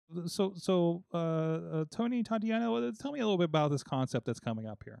Tony, Tatiana, tell me a little bit about this concept that's coming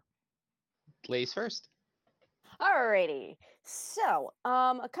up here. Ladies first. Alrighty. So,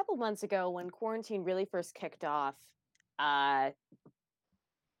 a couple months ago when quarantine really first kicked off, uh,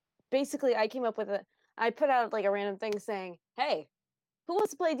 basically I put out like a random thing saying, "Hey, who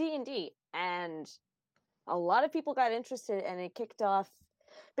wants to play D&D?" And a lot of people got interested, and it kicked off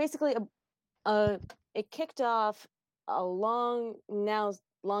basically a it kicked off a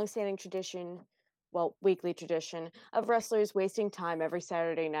long-standing tradition, well, weekly tradition of wrestlers wasting time every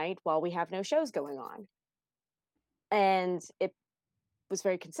Saturday night while we have no shows going on. And it was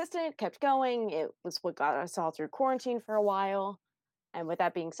very consistent, kept going. It was what got us all through quarantine for a while. And with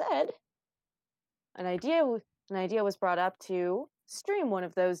that being said, an idea was brought up to stream one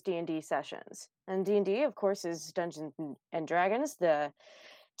of those D&D sessions. And D&D, of course, is Dungeons and Dragons, the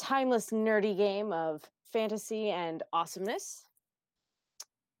timeless nerdy game of fantasy and awesomeness.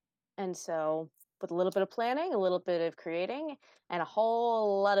 And so, with a little bit of planning, a little bit of creating, and a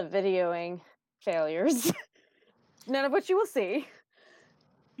whole lot of videoing failures, none of which you will see,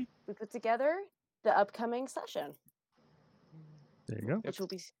 we put together the upcoming session. There you go. Which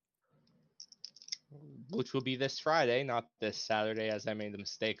will be this Friday, not this Saturday, as I made the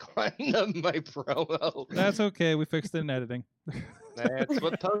mistake on my promo. That's okay. We fixed it in editing. That's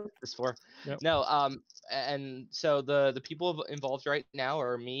what post is for. Yep. No, and so the people involved right now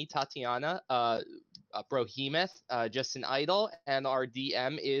are me, Tatiana, Brohemoth, Justin Idol, and our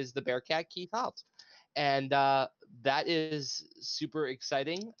DM is the Bearcat Keith Hobbs. And that is super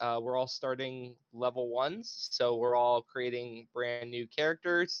exciting. We're all starting level 1s, so we're all creating brand new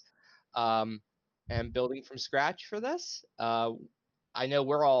characters and building from scratch for this. I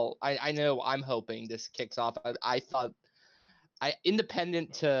know I know I'm hoping this kicks off. I thought,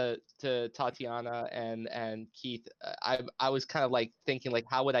 independent to Tatiana and Keith, I was kind of like thinking, like,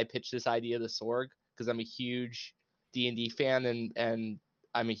 how would I pitch this idea to Sorg? Because I'm a huge D&D fan and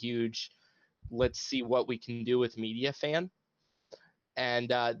I'm a huge let's see what we can do with media fan.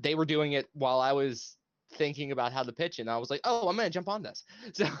 And they were doing it while I was thinking about how to pitch it. And I was like, oh, I'm going to jump on this.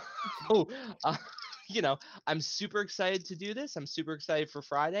 So, I'm super excited to do this. I'm super excited for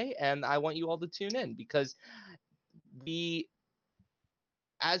Friday. And I want you all to tune in because we,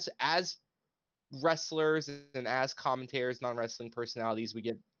 as wrestlers and as commentators, non-wrestling personalities, we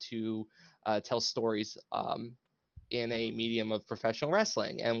get to tell stories in a medium of professional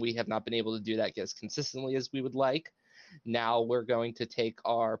wrestling, and we have not been able to do that as consistently as we would like. Now we're going to take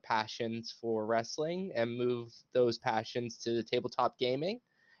our passions for wrestling and move those passions to the tabletop gaming,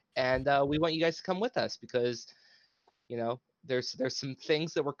 and we want you guys to come with us because there's some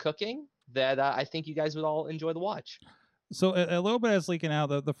things that we're cooking that I think you guys would all enjoy to watch. So a little bit is leaking out.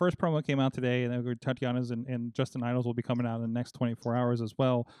 The first promo came out today, and Tatiana's and Justin Idol's will be coming out in the next 24 hours as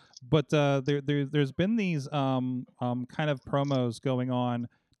well. But there's been these kind of promos going on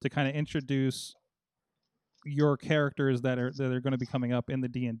to kind of introduce your characters that are going to be coming up in the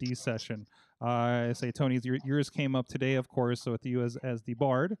D&D session. I say, Tony's yours came up today, of course. So with you as the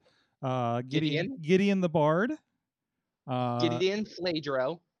Bard, Gideon the Bard, Gideon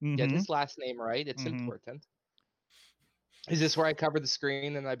Fladro. Get his last name right. It's important. Is this where I cover the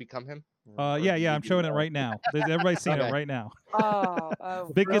screen and I become him? Yeah, I'm showing it right now. Everybody's seeing it right now.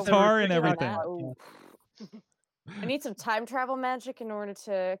 Oh, big guitar and everything. I need some time travel magic in order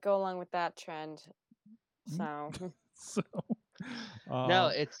to go along with that trend. So,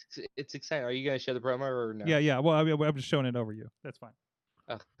 no, it's exciting. Are you gonna show the promo or no? Yeah. Well, I'm just showing it over you. That's fine.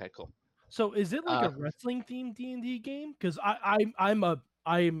 Okay, cool. So, is it like a wrestling themed D&D game? Because I'm a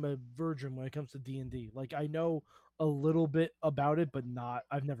virgin when it comes to D&D. Like, I know a little bit about it, but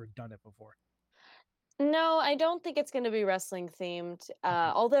I've never done it before. No, I don't think it's going to be wrestling themed.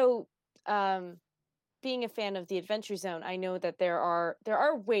 Although, being a fan of the Adventure Zone, I know that there are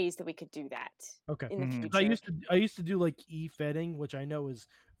ways that we could do that. Okay. In the future. I used to do like e-fetting, which I know is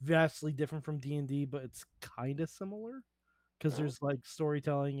vastly different from D&D, but it's kind of similar because there's like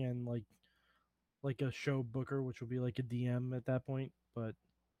storytelling and like a show booker, which would be like a DM at that point. But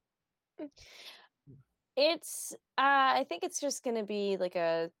it's I think it's just going to be like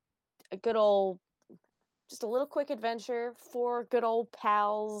a good old, just a little quick adventure for good old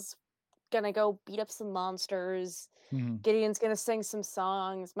pals. Gonna go beat up some monsters. Gideon's gonna sing some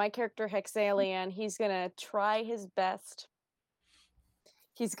songs. My character Hexalian, he's gonna try his best.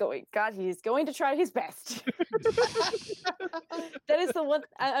 He's going to try his best. That is the one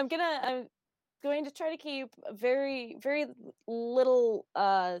I'm going to try to keep very, very little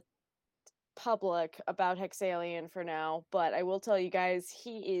public about Hexalian for now, but I will tell you guys,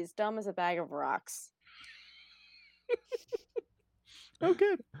 he is dumb as a bag of rocks. Oh,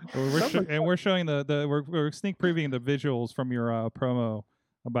 good. We're showing we're sneak previewing the visuals from your promo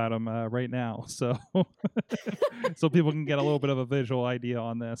about him right now, so so people can get a little bit of a visual idea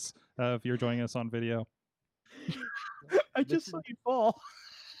on this if you're joining us on video. I just saw you fall.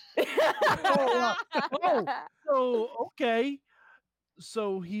 Oh, so okay.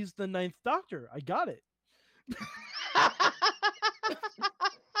 So he's the Ninth Doctor. I got it.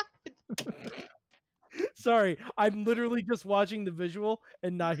 Sorry, I'm literally just watching the visual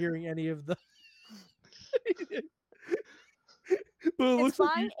and not hearing any of the. But it It's looks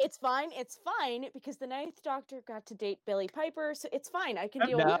like fine. It's fine. It's fine because the Ninth Doctor got to date Billie Piper, so it's fine. I can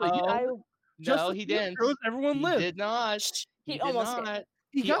deal with it. No, just no, like he the didn't. shows, everyone He lived. did not. Shh, He he did almost did. not.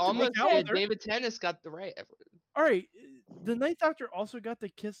 He got to almost make out with did. her. David Tennant got the right. All right, the Ninth Doctor also got to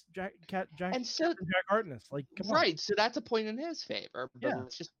kiss Jack And so, Jack Harkness. Like, come on. right, so that's a point in his favor. But Yeah.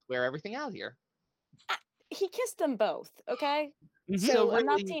 let's just wear everything out here. He kissed them both. Okay, Mhm. so So I'm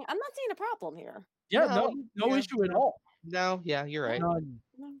not really- seeing a problem here. Yeah, No, no yeah, issue at no. all. No, yeah, you're right. None.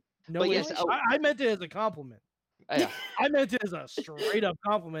 No. No But issue. yes, oh. I meant it as a compliment. Yeah. I meant it as a straight up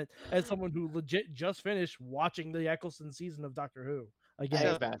compliment as someone who legit just finished watching the Eccleston season of Doctor Who again.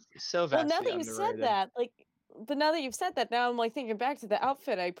 So Well, vastly now that you said underrated. that, but now that you've said that, now I'm like thinking back to the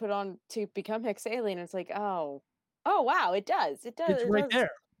outfit I put on to become Hexalien. It's like, oh wow, it does. It does. It's right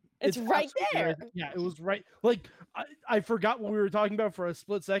there. It's right absolutely there. right. Yeah, it was right. Like I forgot what we were talking about for a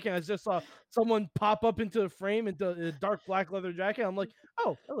split second. I just saw someone pop up into the frame into a dark black leather jacket. I'm like,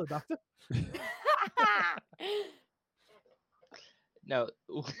 oh, hello, Doctor. No.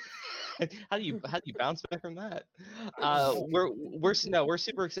 how do you bounce back from that? We're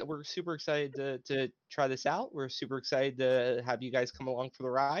super excited to try this out. We're super excited to have you guys come along for the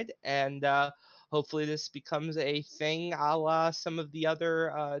ride, and hopefully this becomes a thing a la some of the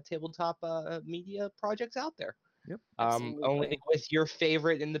other tabletop media projects out there. Yep. Only Absolutely. with your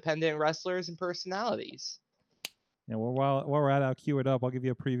favorite independent wrestlers and personalities. Yeah, well, while we're at it, I'll cue it up. I'll give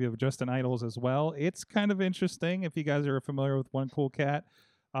you a preview of Justin Idols as well. It's kind of interesting if you guys are familiar with One Cool Cat.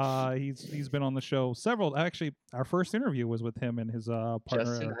 He's been on the show several. Actually, our first interview was with him and his partner.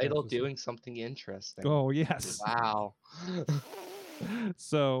 Justin Idol doing something interesting. Oh yes. Wow.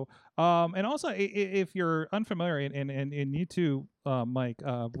 So, and also if you're unfamiliar, and you too, Mike,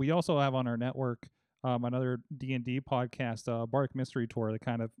 we also have on our network another D&D podcast, Bardic Mystery Tour. The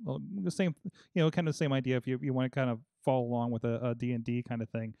kind of the same, kind of the same idea. If you want to kind of follow along with a D&D kind of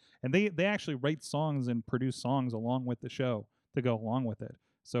thing, and they actually write songs and produce songs along with the show to go along with it.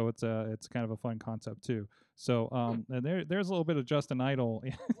 So it's kind of a fun concept too. So and there's a little bit of Justin Idol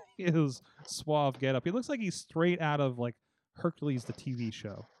in his suave getup. He looks like he's straight out of like Hercules the TV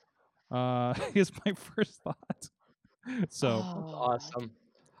show. Is my first thought. So Awesome.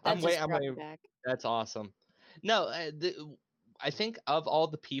 That I'm just waiting. brought me back. That's awesome. No, I think of all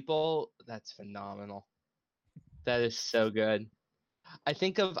the people, that's phenomenal. That is so good. I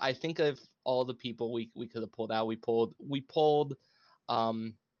think of all the people we could have pulled out. We pulled 4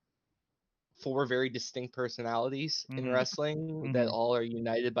 very distinct personalities in wrestling that all are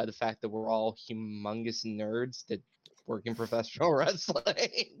united by the fact that we're all humongous nerds that work in professional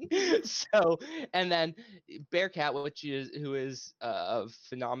wrestling. So, and then Bearcat, who is a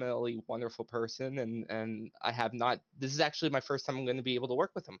phenomenally wonderful person, and I have not. This is actually my first time I'm going to be able to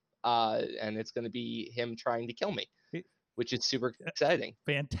work with him, and it's going to be him trying to kill me, which is super exciting.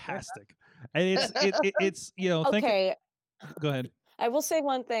 Fantastic, and it's Okay. Go ahead. I will say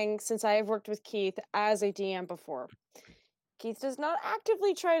one thing, since I have worked with Keith as a DM before. Keith does not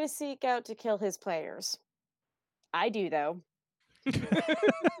actively try to seek out to kill his players. I do, though.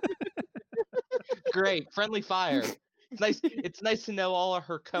 Great, friendly fire. It's nice to know all of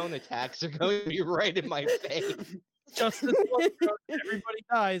her cone attacks are going to be right in my face. Justice, everybody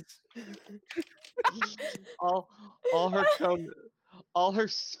dies. all her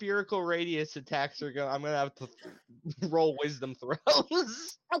spherical radius attacks are going. I'm gonna have to roll wisdom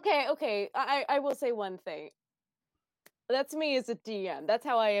throws. Okay. I will say one thing. That's me as a DM. That's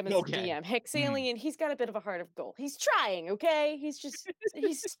how I am as a DM. Hexalien, he's got a bit of a heart of gold. He's trying, okay? He's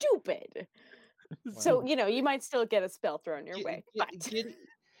stupid. Wow. So, you might still get a spell thrown your way. But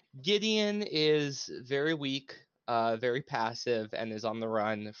Gideon is very weak, very passive, and is on the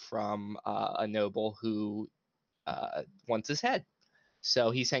run from a noble who wants his head.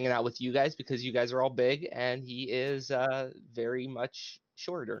 So he's hanging out with you guys because you guys are all big, and he is very much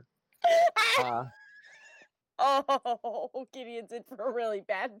shorter. Oh, Gideon's in for a really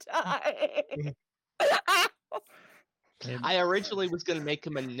bad time. And I originally was gonna make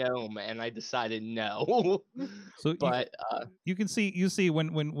him a gnome, and I decided no. so But you see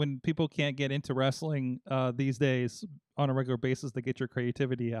when people can't get into wrestling these days on a regular basis to get your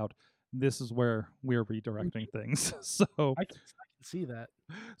creativity out. This is where we're redirecting things. So I can see that.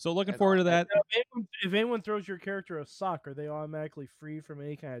 looking And forward to that. Now, if anyone throws your character a sock, are they automatically free from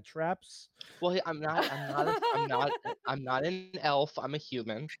any kind of traps? well, I'm not an elf. I'm a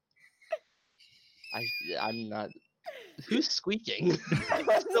human. I'm not. Who's squeaking? Me.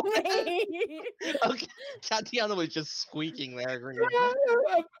 Okay, Tatiana was just squeaking there.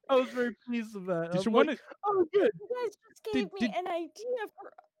 I was very pleased with that. Did you I'm want like, to? oh, good. You guys just Did- gave me did- an idea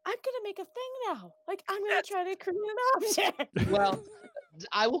for. I'm gonna make a thing now. Like I'm gonna try to create an object. Well,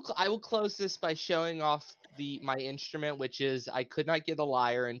 I will close this by showing off my instrument, which is I could not get a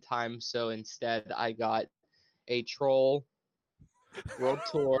lyre in time, so instead I got a Troll World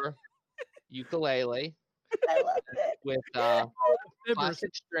Tour ukulele I love it. with Fibbers.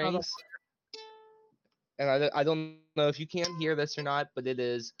 plastic strings. And I don't know if you can hear this or not, but it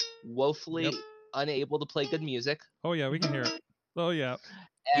is woefully Yep. unable to play good music. Oh yeah, we can hear it. Oh yeah.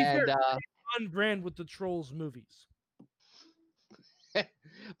 And On brand with the Trolls movies.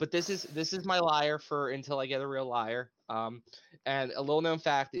 but this is my lyre for until I get a real lyre. And a little known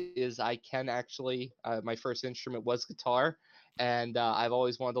fact is I can actually my first instrument was guitar, and I've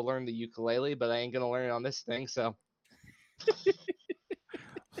always wanted to learn the ukulele, but I ain't gonna learn it on this thing, so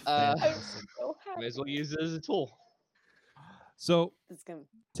Fantastic. So may as well use it as a tool. So It's gonna.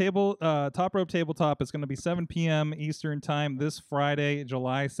 Top Rope Tabletop is going to be 7 p.m. Eastern time this Friday,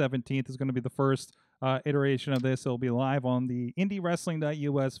 July 17th is going to be the first iteration of this. It'll be live on the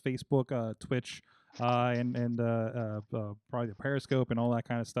IndieWrestling.us, Facebook, Twitch, and probably the Periscope and all that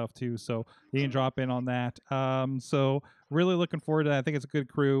kind of stuff too. So you can drop in on that. So really looking forward to that. I think it's a good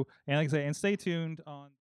crew. And like I say, and stay tuned on.